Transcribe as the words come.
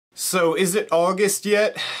So is it August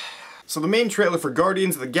yet? So the main trailer for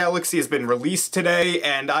Guardians of the Galaxy has been released today,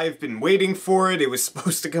 and I've been waiting for it. It was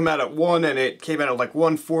supposed to come out at 1, and it came out at like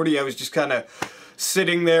 1:40. I was just kind of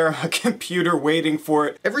sitting there on a computer waiting for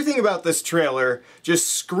it. Everything about this trailer just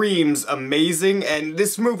screams amazing, and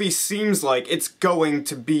this movie seems like it's going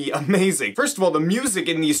to be amazing. First of all, the music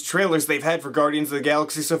in these trailers they've had for Guardians of the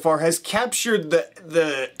Galaxy so far has captured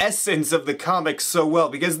the essence of the comics so well,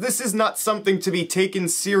 because this is not something to be taken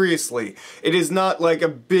seriously. It is not like a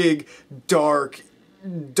big, Dark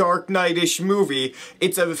Knight-ish movie.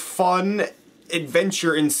 It's a fun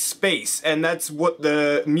adventure in space, and that's what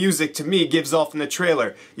the music to me gives off in the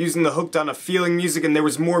trailer, using the Hooked on a Feeling music. And there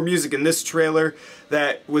was more music in this trailer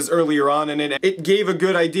that was earlier on in it. It gave a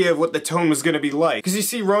good idea of what the tone was going to be like, because you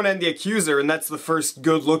see Ronan the Accuser, and that's the first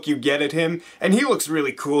good look you get at him, and he looks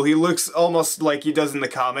really cool. He looks almost like he does in the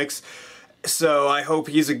comics. So I hope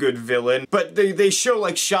he's a good villain. But they show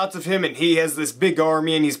like shots of him, and he has this big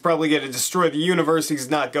army, and he's probably going to destroy the universe. He's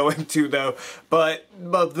not going to, though. But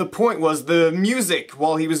the point was, the music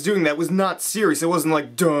while he was doing that was not serious. It wasn't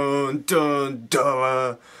like dun dun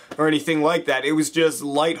dun or anything like that. It was just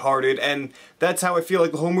lighthearted, and that's how I feel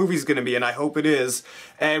like the whole movie's gonna be, and I hope it is.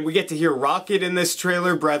 And we get to hear Rocket in this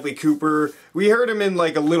trailer, Bradley Cooper. We heard him in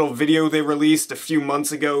like a little video they released a few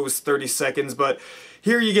months ago. It was 30 seconds, but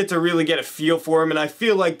here you get to really get a feel for him, and I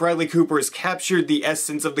feel like Bradley Cooper has captured the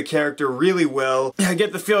essence of the character really well. I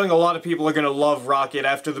get the feeling a lot of people are gonna love Rocket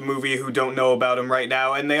after the movie who don't know about him right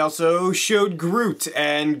now. And they also showed Groot,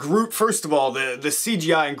 and Groot, first of all, the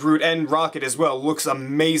CGI in Groot and Rocket as well looks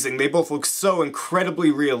amazing. They both look so incredibly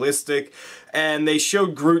realistic, and they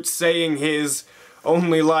showed Groot saying his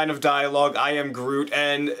only line of dialogue, "I am Groot,"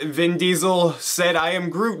 and Vin Diesel said "I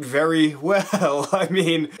am Groot" very well. I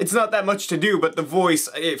mean, it's not that much to do, but the voice,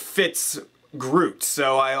 it fits Groot,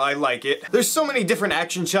 so I like it. There's so many different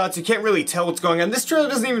action shots, you can't really tell what's going on. This trailer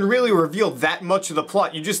doesn't even really reveal that much of the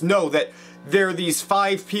plot. You just know that there are these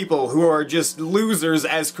 5 people who are just losers,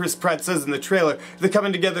 as Chris Pratt says in the trailer. They're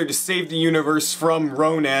coming together to save the universe from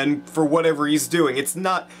Ronan for whatever he's doing. It's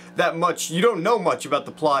not that much. You don't know much about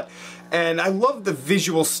the plot. And I love the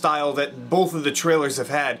visual style that both of the trailers have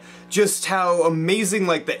had. Just how amazing,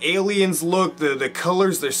 like, the aliens look, the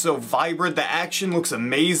colors, they're so vibrant, the action looks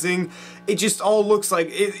amazing. It just all looks like,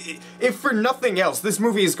 if for nothing else, this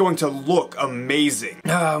movie is going to look amazing.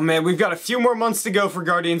 Oh man, we've got a few more months to go for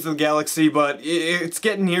Guardians of the Galaxy, but it's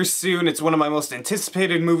getting here soon. It's one of my most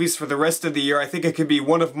anticipated movies for the rest of the year. I think it could be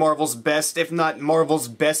one of Marvel's best, if not Marvel's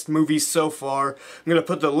best movies so far. I'm gonna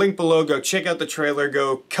put the link below, go check out the trailer,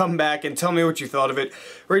 go come back and tell me what you thought of it.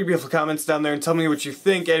 Write beautiful comments down there and tell me what you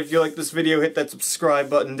think, and if you like this video, hit that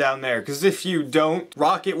subscribe button down there, because if you don't,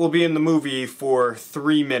 Rocket will be in the movie for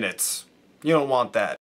 3 minutes. You don't want that.